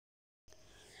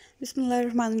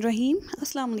Bismillahirrahmanirrahim.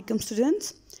 Assalamu alaikum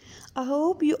students. I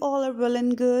hope you all are well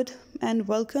and good and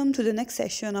welcome to the next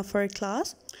session of our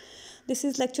class. This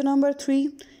is lecture number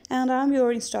 3 and I am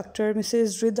your instructor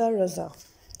Mrs Rida Raza.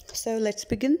 So let's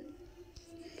begin.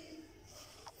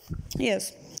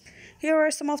 Yes, here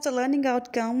are some of the learning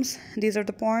outcomes. These are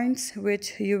the points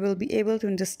which you will be able to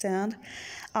understand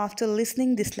after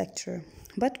listening this lecture.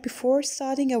 But before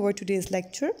starting our today's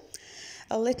lecture,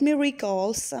 let me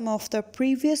recall some of the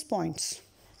previous points.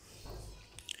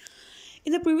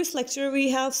 In the previous lecture, we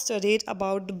have studied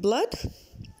about the blood,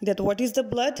 that what is the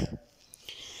blood.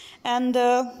 And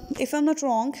if I'm not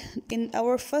wrong, in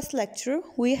our first lecture,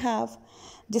 we have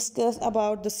discussed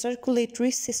about the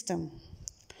circulatory system.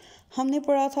 हमने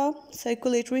पढ़ा था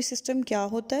circulatory system क्या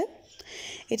होता है.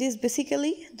 It is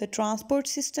basically the transport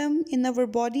system in our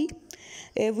body.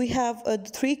 We have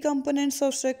 3 components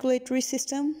of circulatory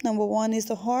system. Number 1 is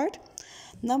the heart,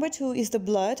 number 2 is the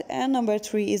blood, and number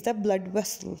 3 is the blood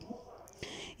vessel.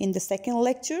 In the second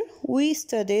lecture, we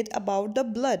studied about the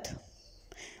blood,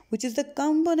 which is the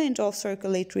component of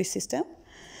circulatory system.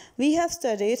 We have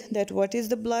studied that what is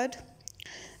the blood,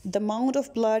 the amount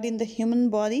of blood in the human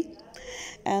body,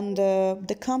 and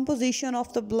the composition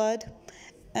of the blood,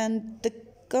 and the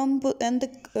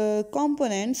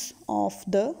components of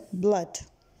the blood.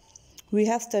 We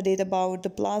have studied about the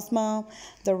plasma,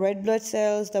 the red blood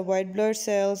cells, the white blood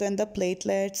cells, and the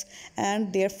platelets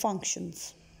and their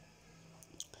functions.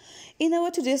 In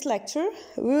our today's lecture,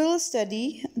 we will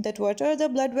study that what are the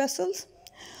blood vessels,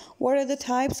 what are the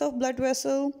types of blood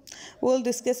vessel. We'll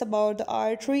discuss about the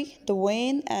artery, the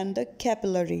vein, and the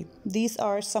capillary. These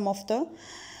are some of the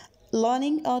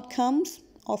learning outcomes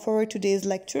of our today's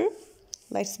lecture.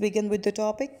 Let's begin with the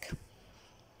topic.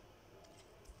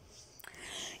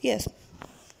 Yes,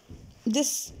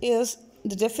 this is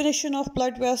the definition of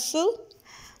blood vessel.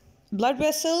 Blood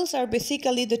vessels are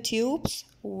basically the tubes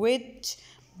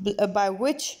by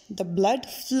which the blood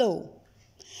flow.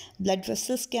 Blood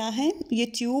vessels क्या हैं?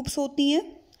 ये tubes होती हैं.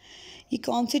 ये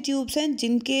कौन सी tubes हैं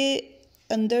जिनके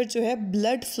अंदर जो है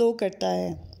blood flow करता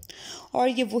है, और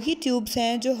ये वही ट्यूब्स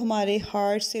हैं जो हमारे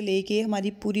हार्ट से लेके हमारी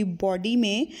पूरी बॉडी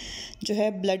में जो है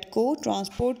ब्लड को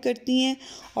ट्रांसपोर्ट करती हैं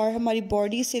और हमारी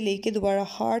बॉडी से लेके दोबारा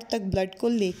हार्ट तक ब्लड को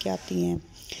लेके आती हैं.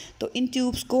 तो इन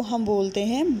ट्यूब्स को हम बोलते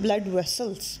हैं ब्लड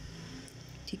वेसल्स.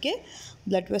 ठीक है,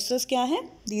 ब्लड वेसल्स क्या हैं?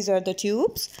 These are the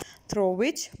tubes through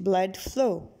which blood flow.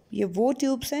 ये वो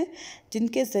ट्यूब्स हैं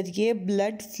जिनके ज़रिए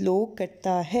ब्लड फ्लो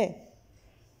करता है.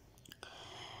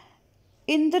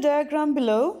 In the diagram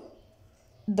below,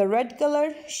 the red color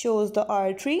shows the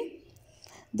artery,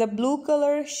 the blue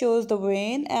color shows the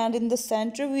vein, and in the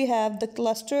center we have the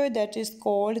cluster that is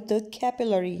called the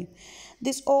capillary.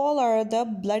 These all are the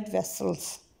blood vessels.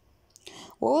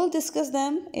 We'll discuss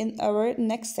them in our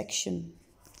next section.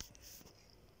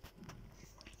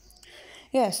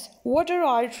 Yes, what are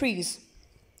arteries?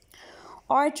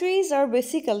 Arteries are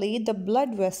basically the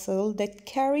blood vessels that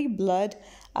carry blood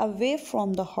away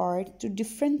from the heart to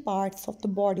different parts of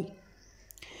the body.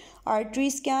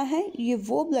 Arteries क्या है? ये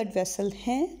वो blood vessel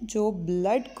हैं जो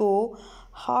blood को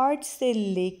heart से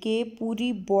लेके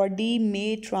पूरी बॉडी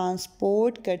में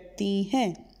ट्रांसपोर्ट करती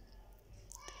हैं.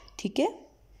 ठीक है,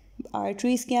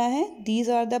 आर्टरीज क्या है? These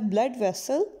are the blood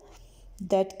vessel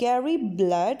that carry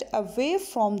blood away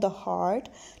from the heart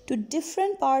to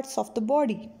different parts of the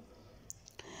body.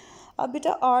 अब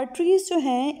बेटा आर्टरीज जो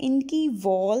हैं इनकी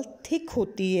वॉल थिक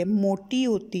होती है, मोटी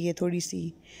होती है थोड़ी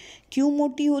सी. क्यों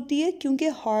मोटी होती है? क्योंकि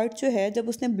हार्ट जो है जब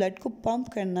उसने ब्लड को पंप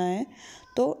करना है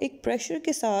तो एक प्रेशर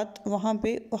के साथ वहाँ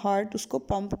पे हार्ट उसको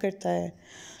पंप करता है.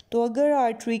 तो अगर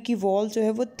आर्टरी की वॉल जो है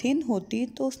वो थिन होती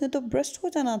तो उसने तो ब्रस्ट हो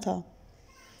जाना था.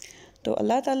 तो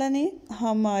अल्लाह ताला ने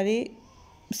हमारे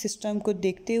सिस्टम को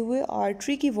देखते हुए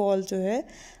आर्टरी की वॉल जो है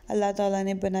अल्लाह ताला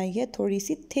ने बनाई है थोड़ी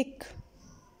सी थिक.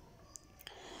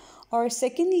 और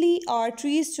सेकेंडली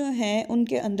आर्टरीज जो हैं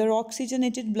उनके अंदर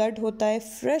ऑक्सीजनेटेड ब्लड होता है,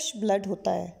 फ्रेश ब्लड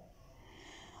होता है.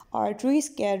 Arteries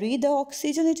carry the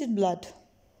oxygenated blood.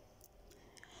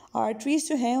 Arteries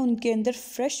जो हैं उनके अंदर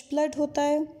फ्रेश ब्लड होता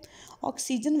है,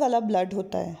 ऑक्सीजन वाला ब्लड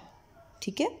होता है.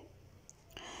 ठीक है.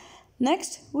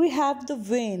 Next we have the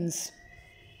veins.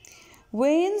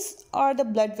 Veins are the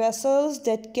blood vessels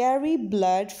that carry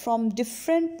blood from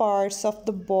different parts of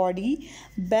the body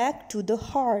back to the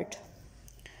heart.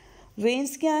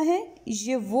 Veins क्या हैं?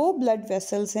 ये वो ब्लड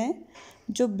वेसल्स हैं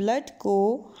जो ब्लड को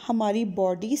हमारी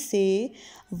बॉडी से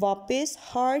वापस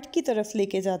हार्ट की तरफ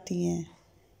लेके जाती हैं.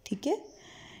 ठीक है,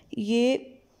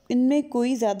 ये इनमें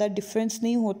कोई ज़्यादा डिफरेंस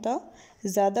नहीं होता.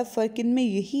 ज़्यादा फ़र्क इनमें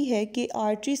यही है कि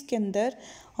आर्टरीज़ के अंदर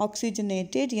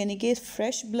ऑक्सीजनेटेड यानी कि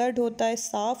फ्रेश ब्लड होता है,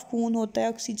 साफ़ खून होता है,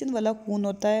 ऑक्सीजन वाला खून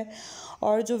होता है,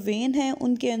 और जो वेन है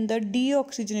उनके अंदर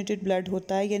डीऑक्सीजनेटेड ब्लड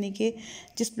होता है, यानी कि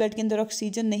जिस ब्लड के अंदर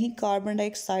ऑक्सीजन नहीं, कार्बन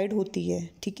डाइऑक्साइड होती है।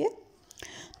 ठीक है,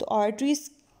 तो आर्टरीज़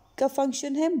का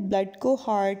फंक्शन है ब्लड को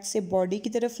हार्ट से बॉडी की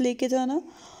तरफ लेके जाना,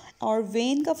 और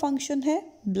वेन का फंक्शन है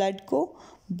ब्लड को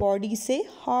बॉडी से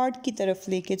हार्ट की तरफ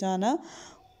लेके जाना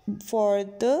for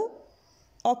the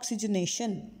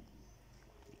oxygenation.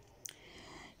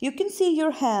 You can see your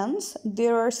hands.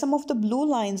 There are some of the blue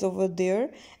lines over there,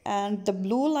 and the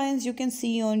blue lines you can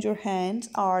see on your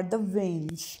hands are the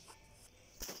veins.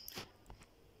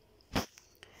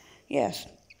 Yes,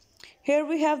 here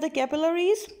we have the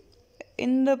capillaries.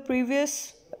 In the previous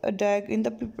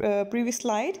previous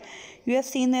slide, you have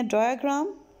seen a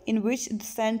diagram in which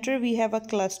the center we have a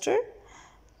cluster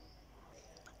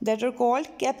that are called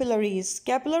capillaries.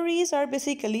 Capillaries are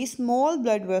basically small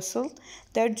blood vessels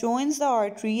that joins the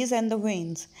arteries and the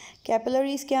veins.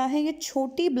 Capillaries क्या हैं? ये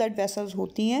छोटी blood vessels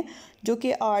होती हैं जो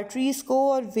कि arteries को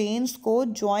और veins को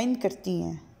join करती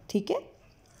हैं. ठीक है?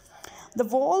 The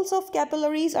walls of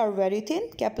capillaries are very thin.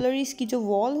 Capillaries की जो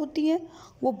wall होती हैं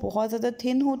वो बहुत ज़्यादा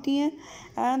thin होती हैं,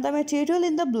 and the material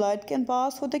in the blood can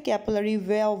pass through the capillary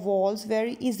walls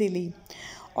very easily.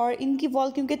 और इनकी वॉल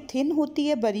क्योंकि थिन होती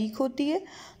है, बारीक होती है,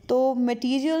 तो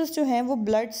मटेरियल्स जो हैं वो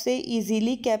ब्लड से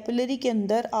इजीली कैपिलरी के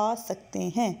अंदर आ सकते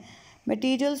हैं.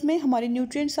 मटेरियल्स में हमारे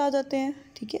न्यूट्रिएंट्स आ जाते हैं.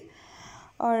 ठीक है,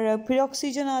 और फिर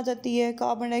ऑक्सीजन आ जाती है,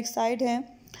 कार्बन डाइऑक्साइड है.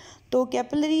 तो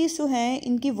कैपिलरीज जो हैं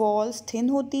इनकी वॉल्स थिन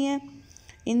होती हैं,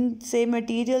 इनसे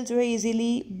मटेरियल जो है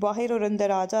इजीली बाहर और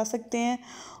अंदर आ जा सकते हैं.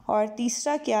 और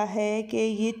तीसरा क्या है कि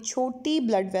ये छोटी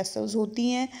ब्लड वेसल्स होती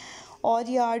हैं और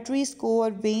ये आर्टरीज़ को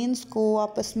और वेन्स को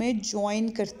आपस में जॉइन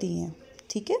करती हैं.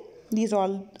 ठीक है, दीज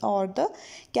ऑल और द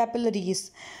कैपिलरीज.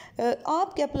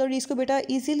 आप कैपिलरीज़ को बेटा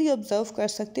इजीली ऑब्जर्व कर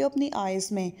सकते हो अपनी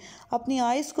आइज़ में. अपनी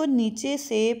आइज़ को नीचे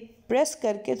से प्रेस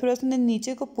करके थोड़ा सा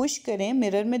नीचे को पुश करें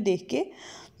मिरर में देख के,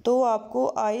 तो आपको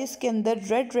आइज़ के अंदर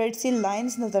रेड रेड सी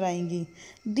लाइंस नज़र आएंगी.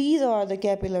 These are the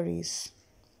capillaries.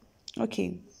 Okay,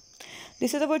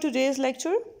 this is about today's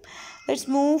lecture. Let's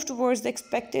move towards the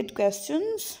expected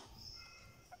questions.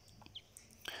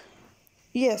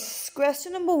 Yes,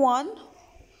 question number 1.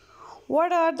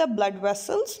 What are the blood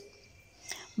vessels?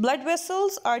 Blood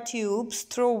vessels are tubes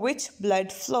through which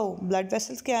blood flow. Blood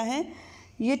vessels क्या हैं?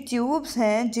 ये tubes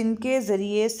हैं जिनके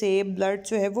ज़रिए से blood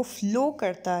जो है वो flow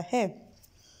करता है.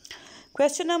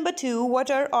 Question number 2.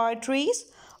 What are arteries?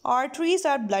 Arteries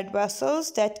are blood vessels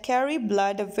that carry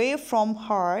blood away from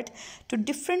heart to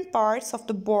different parts of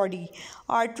the body.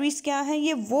 Arteries क्या हैं?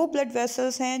 ये वो blood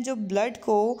vessels हैं जो blood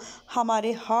को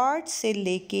हमारे heart से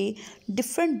लेके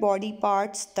different body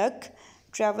parts तक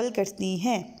travel करती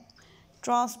हैं,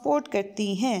 transport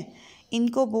करती हैं.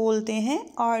 इनको बोलते हैं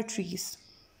arteries.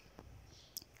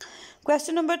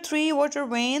 Question number 3. What are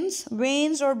veins?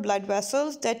 Veins are blood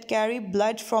vessels that carry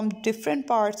blood from different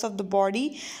parts of the body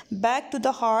back to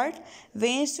the heart.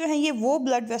 Veins जो हैं ये वो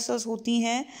blood vessels होती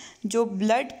हैं जो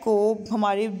blood को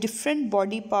हमारे different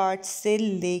body parts से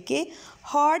लेके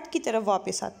heart की तरफ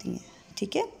वापस आती हैं.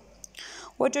 ठीक है.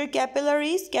 What are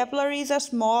capillaries? Capillaries are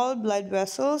small blood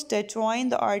vessels that join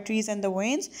the arteries and the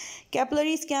veins.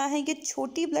 Capillaries क्या हैं? ये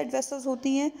छोटी blood vessels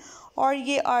होती हैं और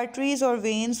ये arteries और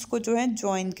veins को जो है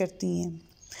join करती हैं.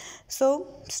 So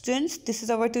students, this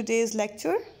is our today's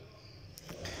lecture.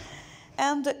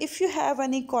 And if you have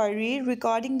any query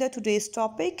regarding the today's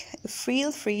topic,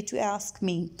 feel free to ask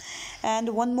me.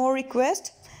 And one more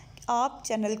request, आप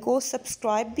चैनल को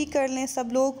सब्सक्राइब भी कर लें सब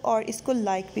लोग और इसको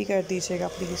लाइक भी कर दीजिएगा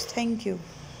प्लीज़. Thank you.